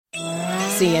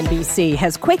CNBC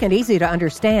has quick and easy to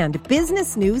understand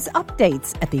business news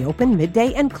updates at the open,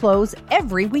 midday, and close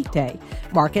every weekday.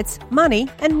 Markets, money,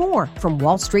 and more from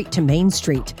Wall Street to Main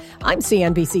Street. I'm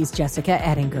CNBC's Jessica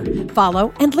Ettinger.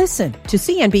 Follow and listen to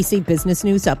CNBC Business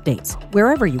News Updates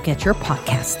wherever you get your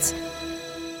podcasts.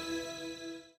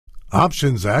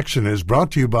 Options Action is brought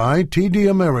to you by TD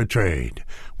Ameritrade,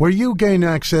 where you gain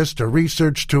access to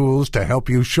research tools to help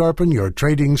you sharpen your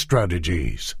trading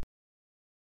strategies.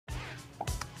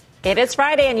 It is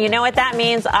Friday, and you know what that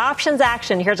means. Options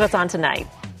Action. Here's what's on tonight.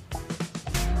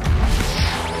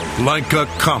 Like a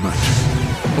comet,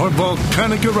 or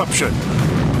volcanic eruption,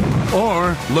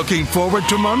 or looking forward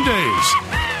to Mondays.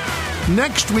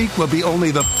 Next week will be only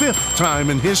the 5th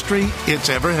time in history it's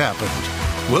ever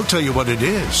happened. We'll tell you what it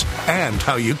is and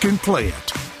how you can play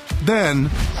it.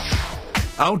 Then,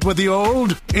 out with the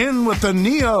old, in with the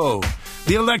neo.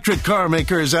 The electric car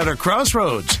maker is at a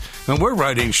crossroads, and we're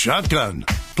riding shotgun.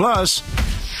 Plus,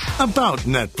 about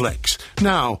Netflix.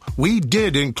 Now, we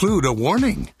did include a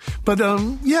warning, but,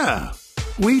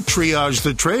 we triage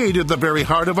the trade at the very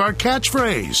heart of our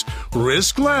catchphrase.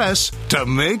 Risk less to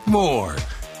make more.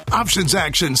 Options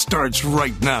Action starts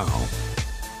right now.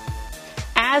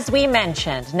 As we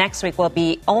mentioned, next week will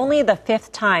be only the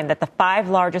 5th time that the 5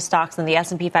 largest stocks in the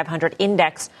S&P 500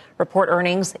 index report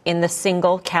earnings in the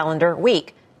single calendar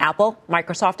week. Apple,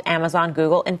 Microsoft, Amazon,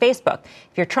 Google, and Facebook.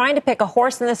 If you're trying to pick a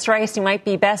horse in this race, you might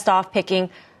be best off picking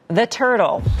the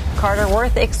turtle. Carter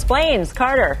Worth explains.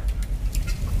 Carter.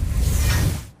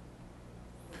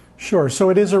 Sure.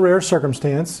 So it is a rare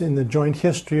circumstance in the joint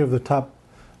history of the top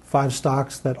 5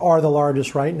 stocks that are the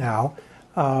largest right now.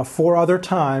 4 other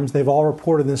times, they've all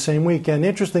reported in the same week. And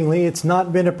interestingly, it's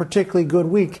not been a particularly good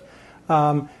week.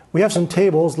 We have some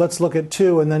tables. Let's look at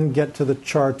 2 and then get to the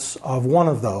charts of one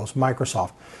of those,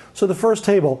 Microsoft. So the first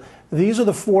table, these are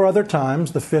the 4 other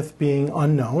times, the 5th being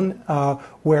unknown,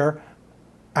 where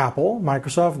Apple,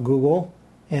 Microsoft, Google,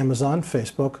 Amazon,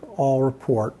 Facebook all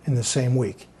report in the same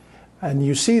week. And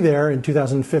you see there in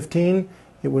 2015,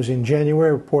 it was in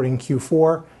January reporting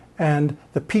Q4, and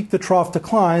the peak-to-trough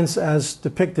declines as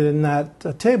depicted in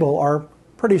that table are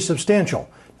pretty substantial.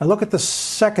 Now look at the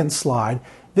second slide.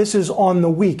 This is on the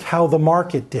week, how the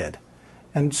market did.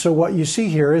 And so what you see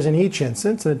here is in each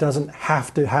instance, and it doesn't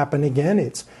have to happen again.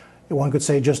 It's, one could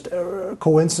say, just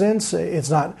coincidence. It's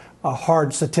not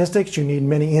hard statistics. You need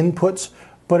many inputs,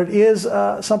 but it is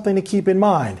something to keep in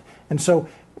mind. And so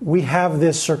we have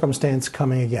this circumstance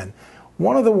coming again.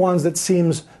 One of the ones that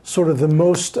seems sort of the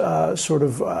most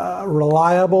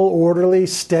reliable, orderly,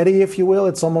 steady, if you will,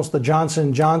 it's almost the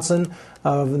Johnson & Johnson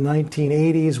of the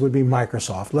 1980s, would be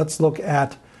Microsoft. Let's look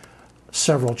at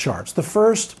several charts. The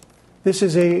first, this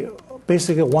is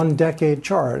basically a 1-decade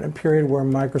chart, a period where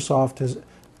Microsoft has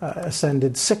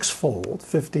ascended 6-fold,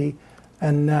 50,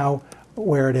 and now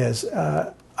where it is,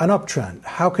 an uptrend.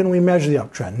 How can we measure the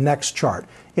uptrend? Next chart.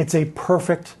 It's a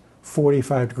perfect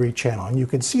 45-degree channel, and you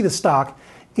can see the stock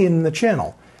in the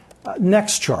channel.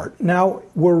 Next chart. Now,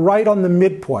 we're right on the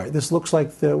midpoint. This looks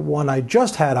like the one I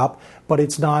just had up, but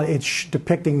it's not. It's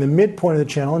depicting the midpoint of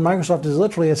the channel, and Microsoft is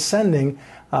literally ascending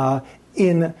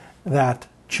in that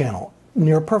channel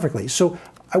near perfectly. So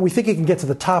we think it can get to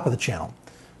the top of the channel.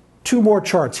 2 more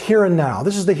charts, here and now.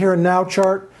 This is the here and now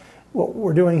chart. What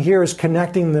we're doing here is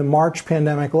connecting the March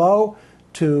pandemic low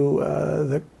to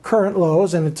the current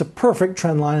lows, and it's a perfect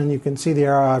trend line, and you can see the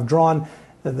arrow I've drawn.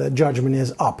 The judgment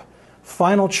is up.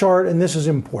 Final chart, and this is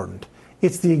important.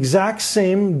 It's the exact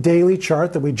same daily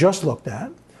chart that we just looked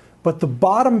at, but the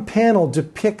bottom panel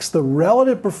depicts the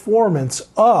relative performance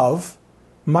of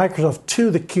Microsoft to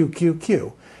the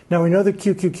QQQ. Now, we know the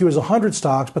QQQ is 100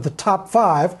 stocks, but the top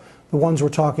 5, the ones we're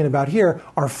talking about here,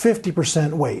 are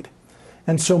 50% weight.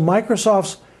 And so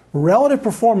Microsoft's relative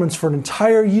performance for an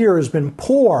entire year has been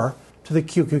poor to the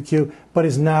QQQ, but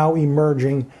is now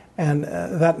emerging, and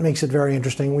that makes it very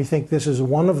interesting. We think this is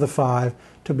one of the 5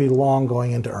 to be long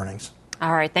going into earnings.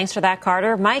 All right, thanks for that,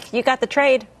 Carter. Mike, you got the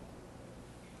trade.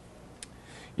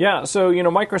 Yeah, so,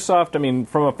 Microsoft,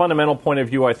 from a fundamental point of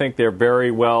view, I think they're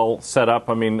very well set up.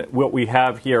 What we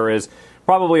have here is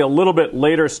probably a little bit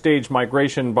later stage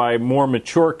migration by more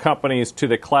mature companies to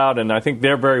the cloud, and I think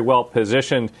they're very well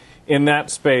positioned in that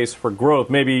space for growth,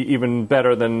 maybe even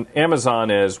better than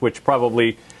Amazon is, which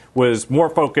probably was more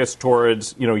focused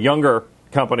towards, younger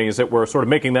companies that were sort of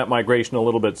making that migration a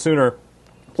little bit sooner.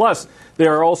 Plus, they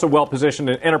are also well positioned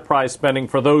in enterprise spending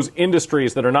for those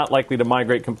industries that are not likely to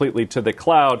migrate completely to the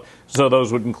cloud. So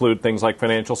those would include things like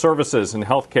financial services and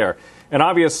healthcare. And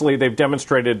obviously, they've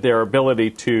demonstrated their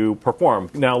ability to perform.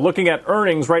 Now, looking at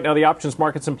earnings, right now the options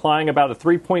market's implying about a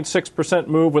 3.6%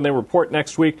 move when they report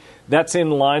next week. That's in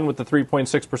line with the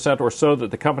 3.6% or so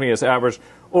that the company has averaged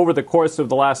over the course of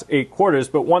the last 8 quarters.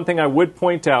 But one thing I would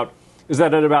point out is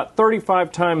that at about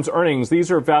 35 times earnings,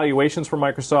 these are valuations for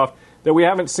Microsoft that we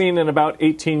haven't seen in about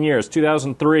 18 years.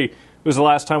 2003 was the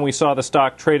last time we saw the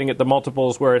stock trading at the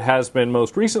multiples where it has been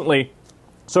most recently.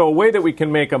 So a way that we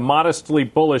can make a modestly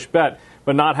bullish bet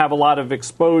but not have a lot of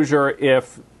exposure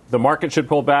if the market should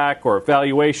pull back or if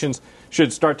valuations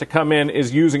should start to come in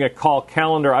is using a call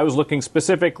calendar. I was looking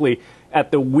specifically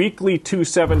at the weekly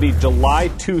 270, July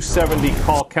 270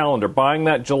 call calendar, buying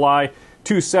that July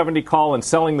 270 call and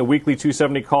selling the weekly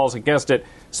 270 calls against it,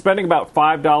 spending about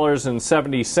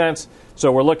 $5.70.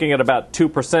 So we're looking at about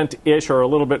 2%-ish or a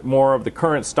little bit more of the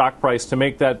current stock price to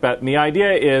make that bet. And the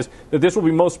idea is that this will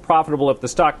be most profitable if the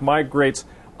stock migrates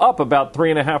up about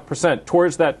 3.5%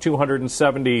 towards that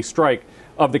 270 strike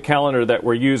of the calendar that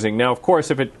we're using. Now, of course,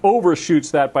 if it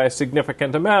overshoots that by a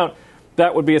significant amount,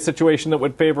 that would be a situation that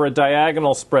would favor a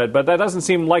diagonal spread. But that doesn't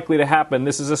seem likely to happen.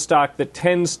 This is a stock that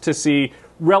tends to see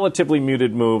relatively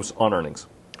muted moves on earnings.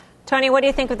 Tony, what do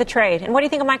you think of the trade? And what do you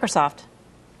think of Microsoft?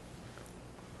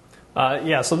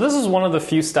 So this is one of the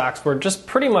few stocks where just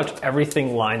pretty much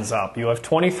everything lines up. You have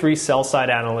 23 sell-side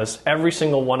analysts. Every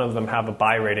single one of them have a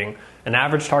buy rating, an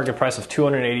average target price of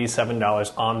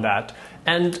 $287 on that.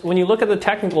 And when you look at the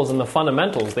technicals and the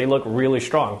fundamentals, they look really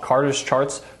strong. Carter's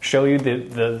charts show you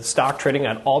the stock trading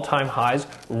at all-time highs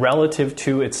relative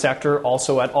to its sector,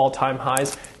 also at all-time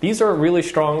highs. These are really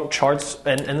strong charts.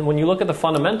 And when you look at the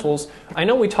fundamentals, I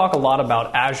know we talk a lot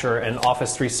about Azure and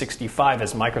Office 365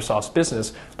 as Microsoft's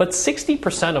business, but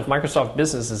 60% of Microsoft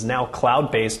business is now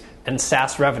cloud-based and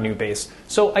SaaS revenue-based.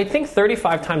 So I think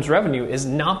 35 times revenue is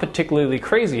not particularly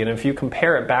crazy. And if you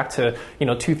compare it back to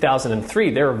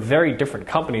 2003, there are very different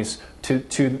companies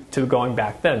to going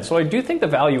back then. So I do think the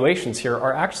valuations here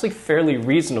are actually fairly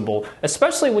reasonable,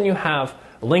 especially when you have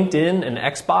LinkedIn and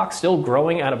Xbox still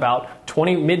growing at about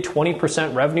mid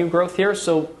 20% revenue growth here.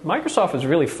 So Microsoft is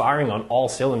really firing on all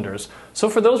cylinders. So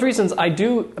for those reasons, I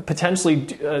do potentially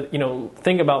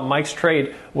think about Mike's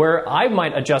trade where I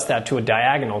might adjust that to a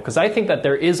diagonal because I think that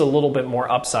there is a little bit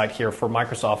more upside here for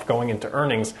Microsoft going into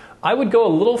earnings. I would go a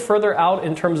little further out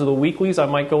in terms of the weeklies. I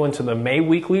might go into the May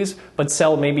weeklies, but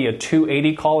sell maybe a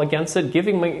 280 call against it,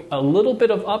 giving me a little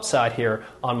bit of upside here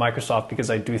on Microsoft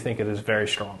because I do think it is very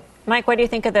strong. Mike, what do you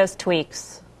think of those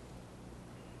tweaks?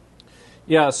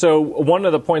 Yeah, so one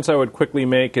of the points I would quickly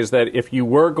make is that if you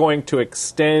were going to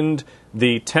extend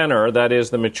the tenor, that is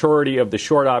the maturity of the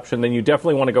short option, then you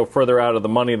definitely want to go further out of the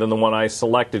money than the one I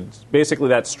selected. Basically,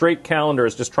 that straight calendar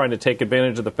is just trying to take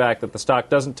advantage of the fact that the stock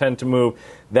doesn't tend to move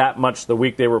that much the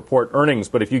week they report earnings.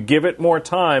 But if you give it more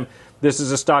time, this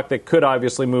is a stock that could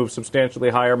obviously move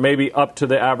substantially higher, maybe up to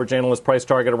the average analyst price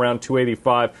target around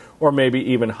 285 or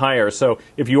maybe even higher. So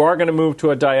if you are going to move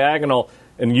to a diagonal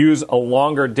and use a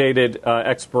longer dated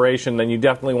expiration, then you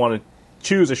definitely want to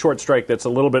choose a short strike that's a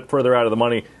little bit further out of the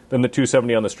money than the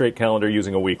 270 on the straight calendar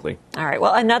using a weekly. All right.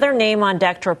 Well, another name on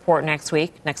deck to report next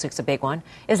week, next week's a big one,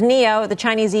 is NIO. The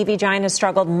Chinese EV giant has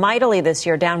struggled mightily this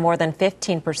year, down more than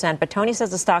 15%. But Tony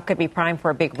says the stock could be primed for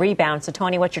a big rebound. So,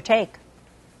 Tony, what's your take?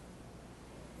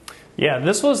 Yeah,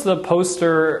 this was the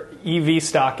poster EV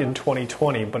stock in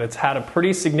 2020, but it's had a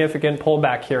pretty significant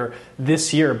pullback here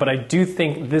this year. But I do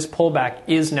think this pullback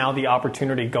is now the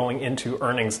opportunity going into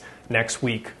earnings next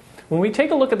week. When we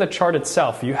take a look at the chart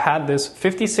itself, you had this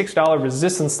 $56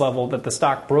 resistance level that the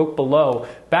stock broke below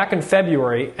back in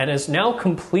February and has now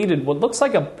completed what looks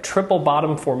like a triple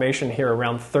bottom formation here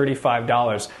around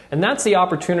 $35. And that's the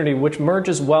opportunity which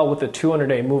merges well with the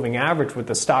 200-day moving average with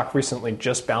the stock recently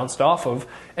just bounced off of.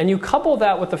 And you couple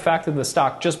that with the fact that the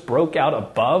stock just broke out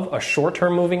above a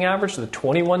short-term moving average, the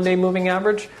 21-day moving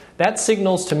average. That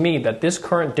signals to me that this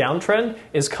current downtrend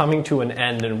is coming to an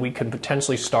end and we could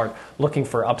potentially start looking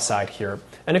for upside here.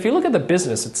 And if you look at the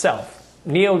business itself,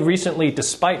 NIO recently,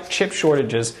 despite chip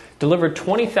shortages, delivered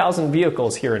 20,000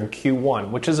 vehicles here in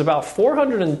Q1, which is about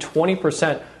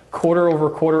 420%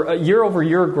 quarter-over-quarter,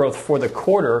 year-over-year growth for the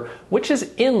quarter, which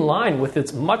is in line with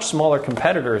its much smaller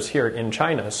competitors here in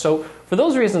China. So for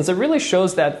those reasons, it really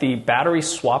shows that the battery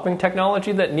swapping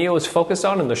technology that NIO is focused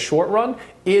on in the short run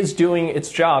is doing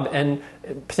its job, and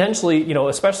potentially,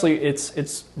 especially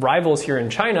its rivals here in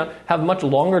China have much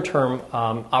longer-term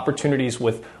opportunities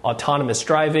with autonomous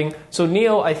driving. So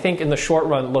NIO, I think, in the short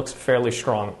run looks fairly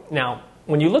strong. Now,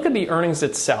 when you look at the earnings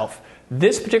itself,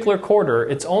 This particular quarter,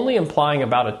 it's only implying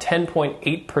about a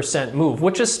 10.8% move,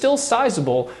 which is still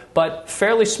sizable, but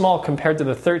fairly small compared to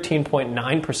the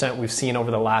 13.9% we've seen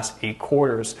over the last 8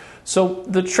 quarters. So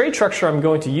the trade structure I'm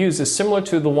going to use is similar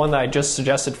to the one that I just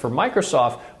suggested for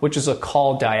Microsoft, which is a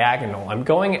call diagonal. I'm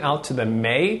going out to the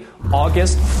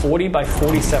May-August 40 by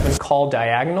 47 call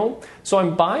diagonal. So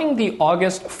I'm buying the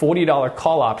August $40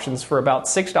 call options for about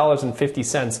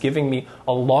 $6.50, giving me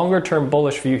a longer-term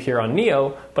bullish view here on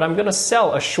NIO, but I'm going to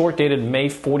sell a short-dated May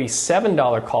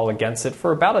 $47 call against it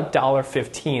for about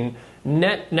 $1.15.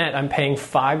 Net, I'm paying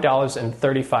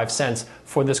 $5.35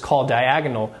 for this call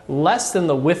diagonal, less than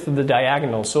the width of the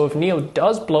diagonal. So if NIO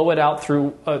does blow it out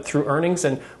through earnings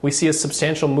and we see a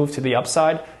substantial move to the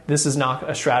upside, this is not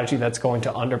a strategy that's going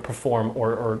to underperform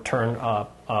or turn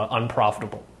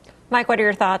unprofitable. Mike, what are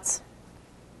your thoughts?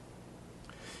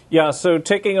 Yeah, so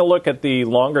taking a look at the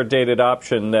longer dated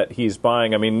option that he's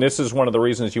buying, I mean, this is one of the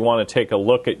reasons you want to take a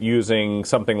look at using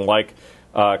something like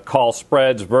call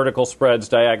spreads, vertical spreads,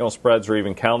 diagonal spreads, or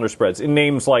even calendar spreads in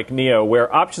names like NIO,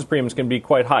 where options premiums can be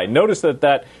quite high. Notice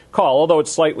that call, although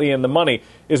it's slightly in the money,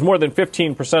 is more than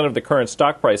 15% of the current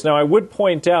stock price. Now, I would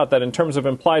point out that in terms of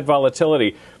implied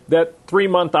volatility, that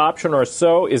 3-month option or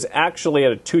so is actually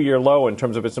at a 2-year low in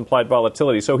terms of its implied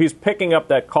volatility. So he's picking up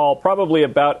that call probably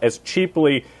about as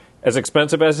cheaply, as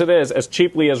expensive as it is, as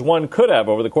cheaply as one could have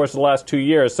over the course of the last 2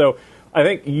 years. So I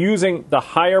think using the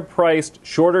higher priced,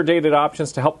 shorter dated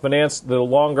options to help finance the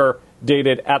longer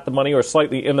dated at the money or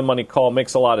slightly in the money call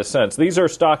makes a lot of sense. These are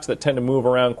stocks that tend to move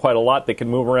around quite a lot. They can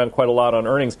move around quite a lot on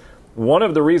earnings. One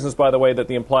of the reasons, by the way, that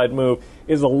the implied move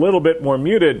is a little bit more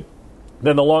muted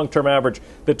than the long-term average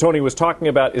that Tony was talking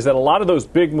about is that a lot of those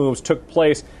big moves took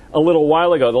place a little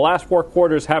while ago. The last 4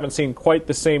 quarters haven't seen quite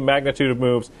the same magnitude of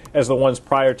moves as the ones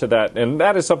prior to that, and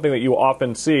that is something that you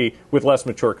often see with less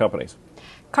mature companies.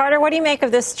 Carter, what do you make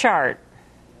of this chart?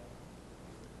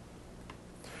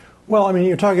 Well, I mean,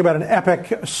 you're talking about an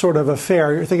epic sort of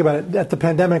affair. You're thinking about it, at the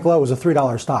pandemic low, it was a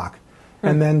 $3 stock.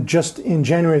 And then just in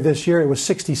January of this year, it was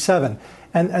 67.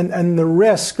 And the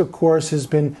risk, of course, has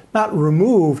been not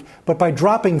removed, but by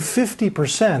dropping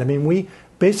 50%. I mean, we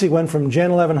basically went from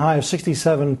Jan 11 high of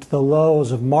 67 to the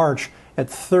lows of March at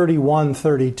 31,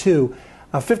 32,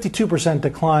 a 52%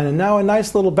 decline, and now a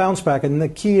nice little bounce back. And the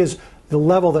key is the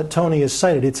level that Tony has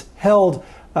cited. It's held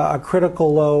a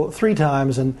critical low 3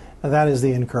 times, and that is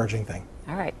the encouraging thing.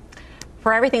 All right.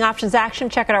 For everything options action,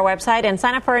 check out our website and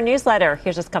sign up for our newsletter.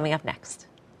 Here's what's coming up next.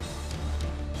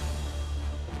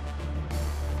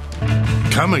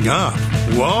 Coming up,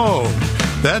 whoa,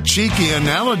 that cheeky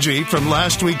analogy from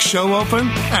last week's show open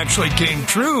actually came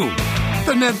true.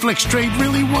 The Netflix trade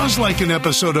really was like an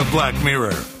episode of Black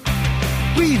Mirror.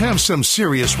 We have some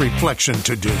serious reflection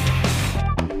to do.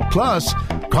 Plus,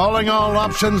 calling all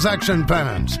options action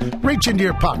fans. Reach into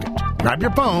your pocket, grab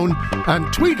your phone,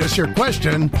 and tweet us your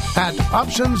question at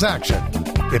Options Action.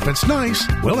 If it's nice,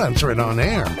 we'll answer it on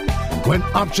air when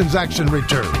Options Action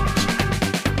returns.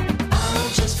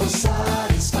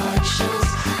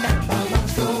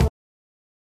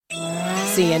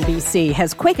 CNBC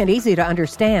has quick and easy to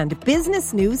understand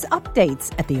business news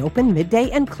updates at the open, midday,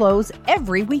 and close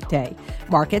every weekday.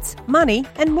 Markets, money,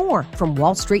 and more from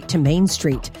Wall Street to Main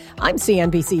Street. I'm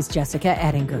CNBC's Jessica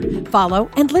Ettinger. Follow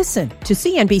and listen to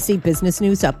CNBC Business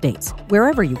News Updates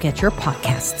wherever you get your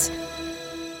podcasts.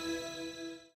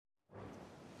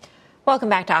 Welcome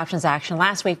back to Options Action.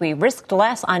 Last week, we risked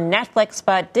less on Netflix,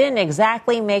 but didn't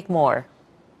exactly make more.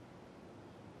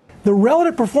 The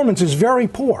relative performance is very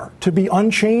poor. To be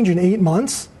unchanged in 8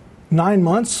 months, 9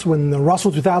 months, when the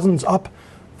Russell 2000 is up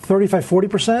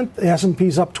 35-40%, the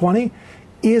S&P's up 20%,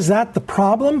 is that the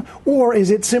problem? Or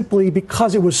is it simply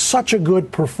because it was such a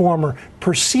good performer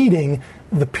preceding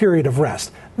the period of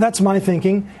rest? That's my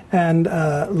thinking. And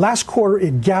last quarter,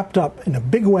 it gapped up in a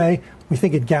big way. We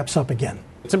think it gaps up again.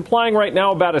 It's implying right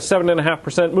now about a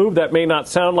 7.5% move. That may not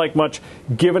sound like much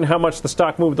given how much the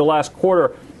stock moved the last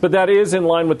quarter, but that is in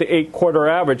line with the 8-quarter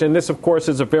average. And this, of course,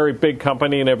 is a very big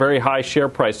company and a very high share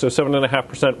price. So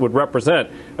 7.5% would represent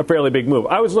a fairly big move.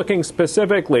 I was looking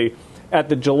specifically at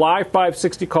the July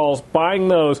 560 calls, buying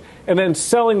those, and then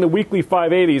selling the weekly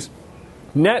 580s.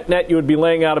 Net, you would be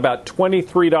laying out about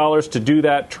 $23 to do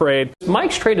that trade.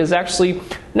 Mike's trade is actually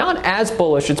not as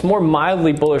bullish. It's more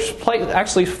mildly bullish,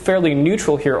 actually fairly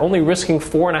neutral here, only risking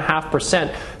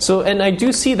 4.5%. So, and I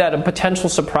do see that a potential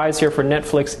surprise here for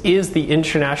Netflix is the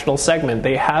international segment.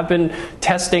 They have been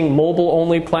testing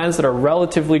mobile-only plans that are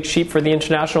relatively cheap for the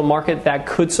international market. That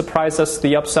could surprise us to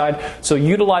the upside. So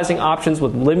utilizing options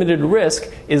with limited risk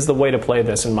is the way to play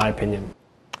this, in my opinion.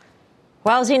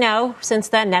 Well, as you know, since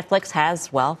then, Netflix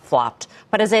has, well, flopped.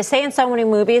 But as they say in so many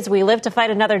movies, we live to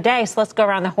fight another day. So let's go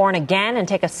around the horn again and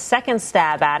take a second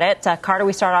stab at it. Carter,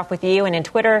 we start off with you. And in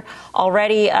Twitter,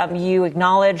 already you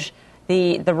acknowledge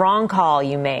the wrong call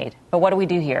you made. But what do we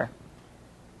do here?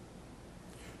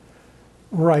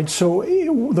 Right. So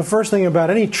the first thing about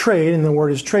any trade, and the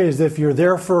word is trade, is that if you're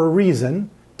there for a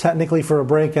reason, technically for a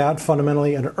breakout,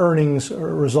 fundamentally an earnings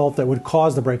result that would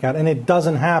cause the breakout, and it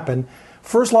doesn't happen,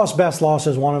 first loss, best loss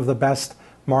is one of the best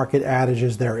market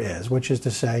adages there is, which is to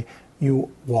say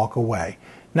you walk away.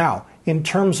 Now, in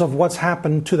terms of what's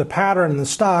happened to the pattern in the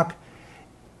stock,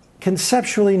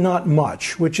 conceptually not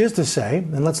much, which is to say,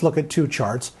 and let's look at two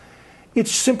charts,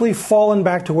 it's simply fallen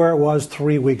back to where it was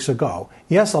 3 weeks ago.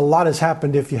 Yes, a lot has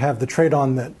happened if you have the trade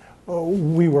on that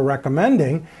we were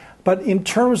recommending, but in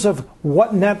terms of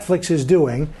what Netflix is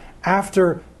doing,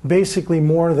 after basically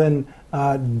more than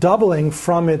doubling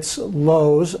from its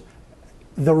lows,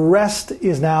 the rest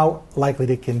is now likely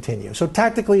to continue. So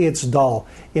tactically, it's dull.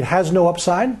 It has no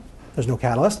upside. There's no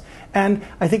catalyst. And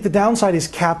I think the downside is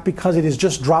capped because it is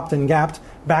just dropped and gapped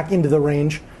back into the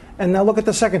range. And now look at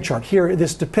the second chart. Here,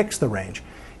 this depicts the range.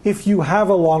 If you have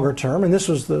a longer term, and this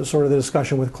was the sort of the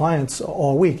discussion with clients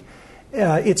all week,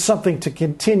 it's something to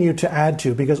continue to add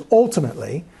to because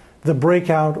ultimately the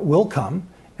breakout will come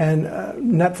and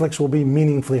Netflix will be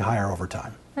meaningfully higher over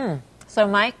time. So,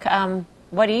 Mike,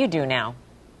 what do you do now?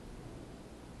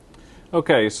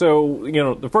 Okay, so,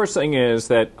 the first thing is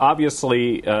that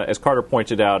obviously, as Carter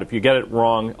pointed out, if you get it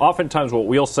wrong, oftentimes what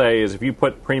we'll say is if you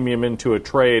put premium into a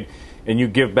trade and you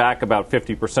give back about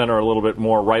 50% or a little bit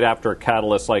more right after a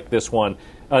catalyst like this one,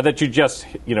 that you just,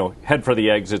 head for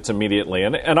the exits immediately.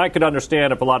 And I could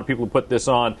understand if a lot of people who put this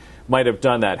on might have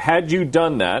done that. Had you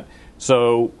done that,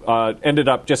 so ended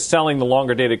up just selling the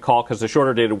longer dated call because the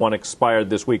shorter dated one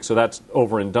expired this week, so that's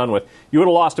over and done with, you would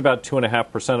have lost about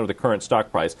 2.5% of the current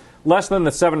stock price. Less than the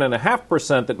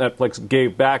 7.5% that Netflix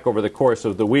gave back over the course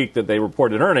of the week that they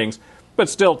reported earnings, but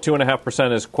still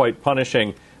 2.5% is quite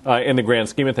punishing in the grand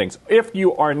scheme of things. If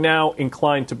you are now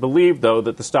inclined to believe, though,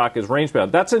 that the stock is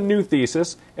range-bound, that's a new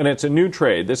thesis and it's a new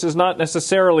trade. This is not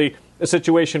necessarily a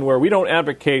situation where we don't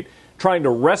advocate trying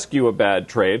to rescue a bad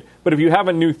trade, but if you have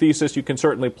a new thesis, you can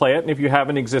certainly play it, and if you have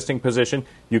an existing position,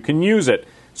 you can use it.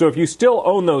 So if you still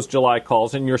own those July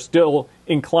calls and you're still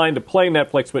inclined to play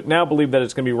Netflix, but now believe that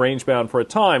it's going to be range-bound for a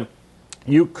time,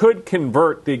 you could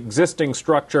convert the existing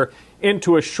structure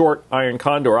into a short iron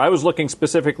condor. I was looking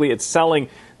specifically at selling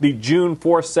the June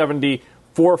 470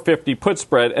 450 put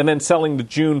spread and then selling the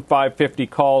June 550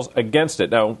 calls against it.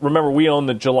 Now, remember, we own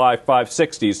the July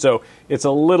 560s, so it's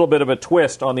a little bit of a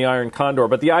twist on the iron condor.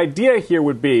 But the idea here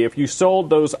would be if you sold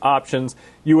those options,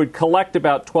 you would collect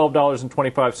about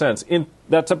 $12.25.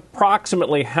 That's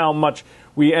approximately how much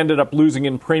we ended up losing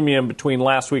in premium between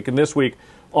last week and this week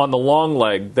on the long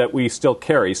leg that we still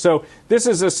carry. So this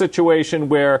is a situation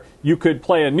where you could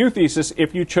play a new thesis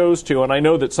if you chose to, and I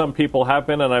know that some people have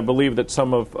been, and I believe that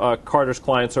some of Carter's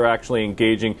clients are actually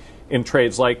engaging in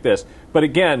trades like this. But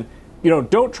again,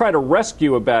 don't try to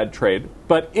rescue a bad trade,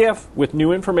 but if, with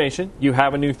new information, you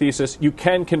have a new thesis, you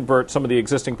can convert some of the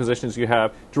existing positions you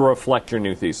have to reflect your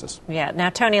new thesis. Yeah. Now,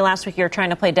 Tony, last week you were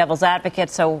trying to play devil's advocate,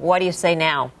 so what do you say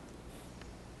now?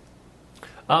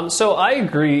 So I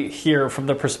agree here from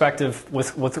the perspective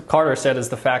with what Carter said is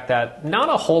the fact that not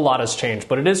a whole lot has changed,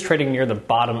 but it is trading near the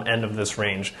bottom end of this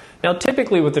range. Now,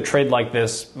 typically with a trade like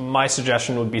this, my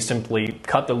suggestion would be simply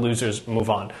cut the losers, move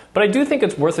on. But I do think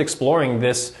it's worth exploring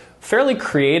this fairly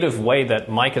creative way that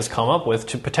Mike has come up with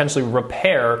to potentially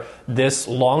repair this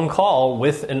long call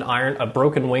with a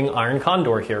broken wing iron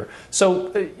condor here. So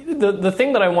the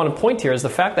thing that I want to point here is the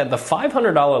fact that the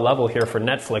 $500 level here for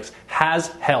Netflix has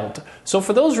held. So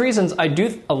for those reasons, I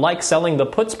do like selling the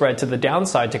put spread to the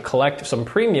downside to collect some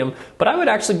premium, but I would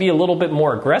actually be a little bit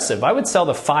more aggressive. I would sell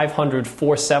the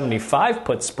 475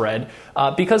 put spread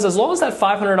because as long as that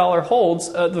 $500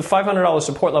 holds, the $500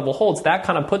 support level holds, that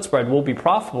kind of put spread will be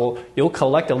profitable. You'll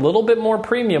collect a little bit more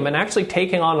premium and actually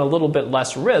taking on a little bit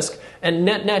less risk. And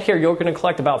net here, you're going to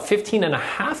collect about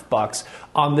 $15.50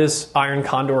 on this iron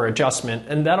condor adjustment,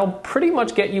 and that'll pretty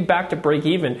much get you back to break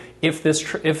even if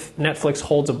Netflix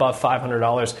holds above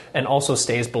 $500 and also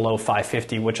stays below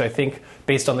 $550, which I think,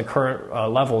 based on the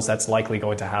current levels, that's likely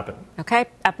going to happen. Okay.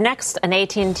 Up next, an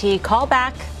AT&T call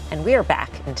back, and we're back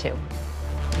in 2.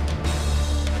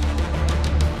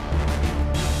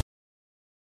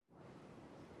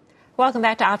 Welcome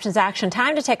back to Options Action.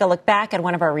 Time to take a look back at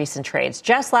one of our recent trades.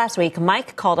 Just last week,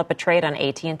 Mike called up a trade on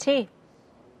AT&T.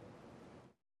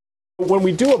 When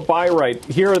we do a buy right,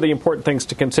 here are the important things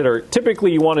to consider.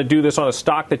 Typically, you want to do this on a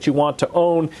stock that you want to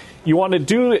own. You want to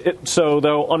do it so,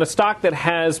 though, on a stock that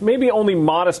has maybe only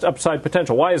modest upside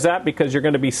potential. Why is that? Because you're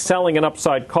going to be selling an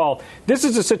upside call. This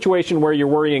is a situation where you're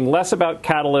worrying less about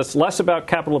catalysts, less about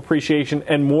capital appreciation,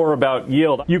 and more about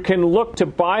yield. You can look to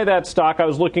buy that stock. I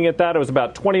was looking at that. It was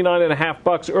about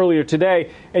 $29.50 earlier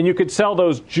today, and you could sell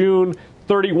those June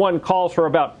 31 calls for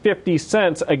about 50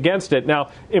 cents against it.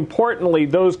 Now, importantly,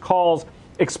 those calls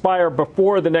expire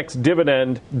before the next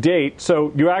dividend date,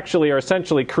 so you actually are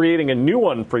essentially creating a new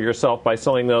one for yourself by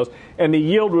selling those, and the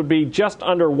yield would be just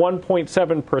under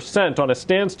 1.7% on a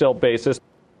standstill basis.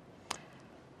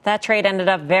 That trade ended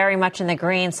up very much in the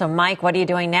green. So, Mike, what are you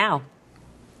doing now?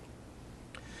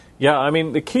 Yeah, I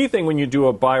mean, the key thing when you do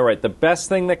a buy right, the best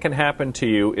thing that can happen to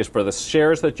you is for the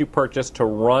shares that you purchased to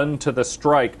run to the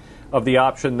strike of the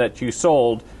option that you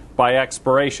sold by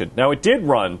expiration. Now, it did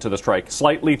run to the strike,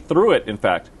 slightly through it, in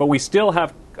fact, but we still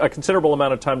have a considerable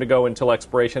amount of time to go until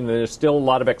expiration, and there's still a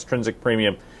lot of extrinsic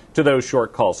premium to those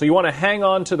short calls. So you want to hang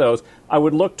on to those. I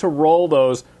would look to roll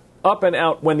those up and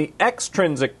out when the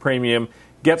extrinsic premium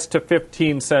gets to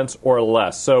 15 cents or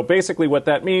less. So basically what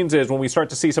that means is when we start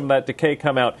to see some of that decay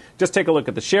come out, just take a look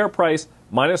at the share price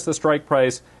minus the strike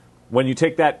price. When you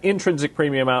take that intrinsic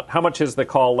premium out, how much is the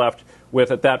call left with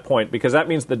at that point? Because that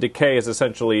means the decay has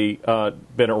essentially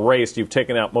been erased. You've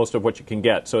taken out most of what you can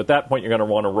get. So at that point, you're going to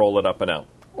want to roll it up and out.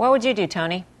 What would you do,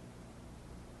 Tony?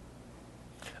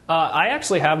 I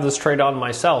actually have this trade on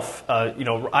myself.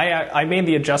 I made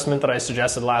the adjustment that I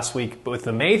suggested last week with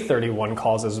the May 31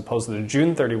 calls as opposed to the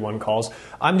June 31 calls.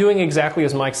 I'm doing exactly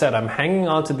as Mike said. I'm hanging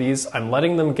on to these. I'm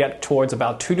letting them get towards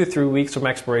about 2 to 3 weeks from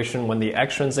expiration when the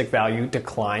extrinsic value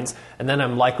declines. And then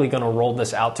I'm likely going to roll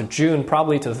this out to June,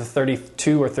 probably to the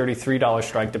 $32 or $33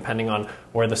 strike, depending on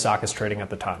where the stock is trading at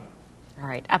the time. All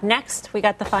right. Up next, we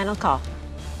got the final call.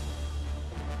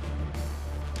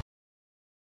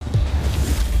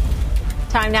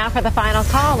 Time now for the final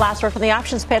call. Last word from the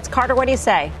options pits. Carter, what do you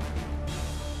say?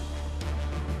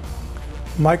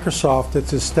 Microsoft,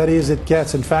 it's as steady as it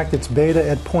gets. In fact, its beta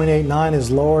at 0.89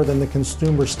 is lower than the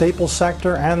consumer staples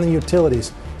sector and the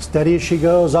utilities. Steady as she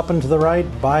goes, up and to the right,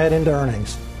 buy it into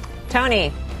earnings.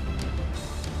 Tony.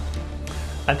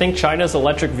 I think China's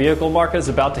electric vehicle market is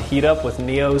about to heat up with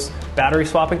NIO's battery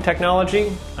swapping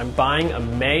technology. I'm buying a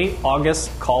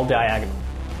May-August call diagonal.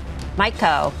 Mike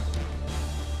Coe.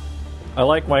 I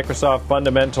like Microsoft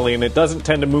fundamentally, and it doesn't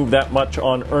tend to move that much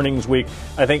on earnings week.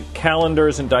 I think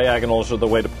calendars and diagonals are the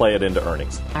way to play it into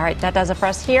earnings. All right, that does it for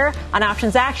us here on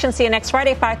Options Action. See you next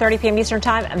Friday, 5:30 p.m. Eastern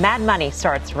Time. Mad Money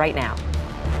starts right now.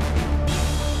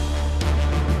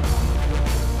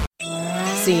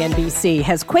 CNBC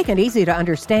has quick and easy to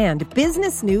understand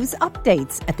business news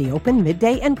updates at the open,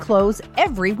 midday, and close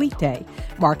every weekday.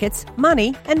 Markets,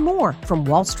 money, and more from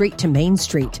Wall Street to Main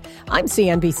Street. I'm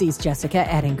CNBC's Jessica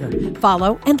Ettinger.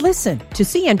 Follow and listen to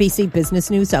CNBC Business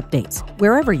News Updates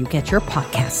wherever you get your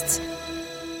podcasts.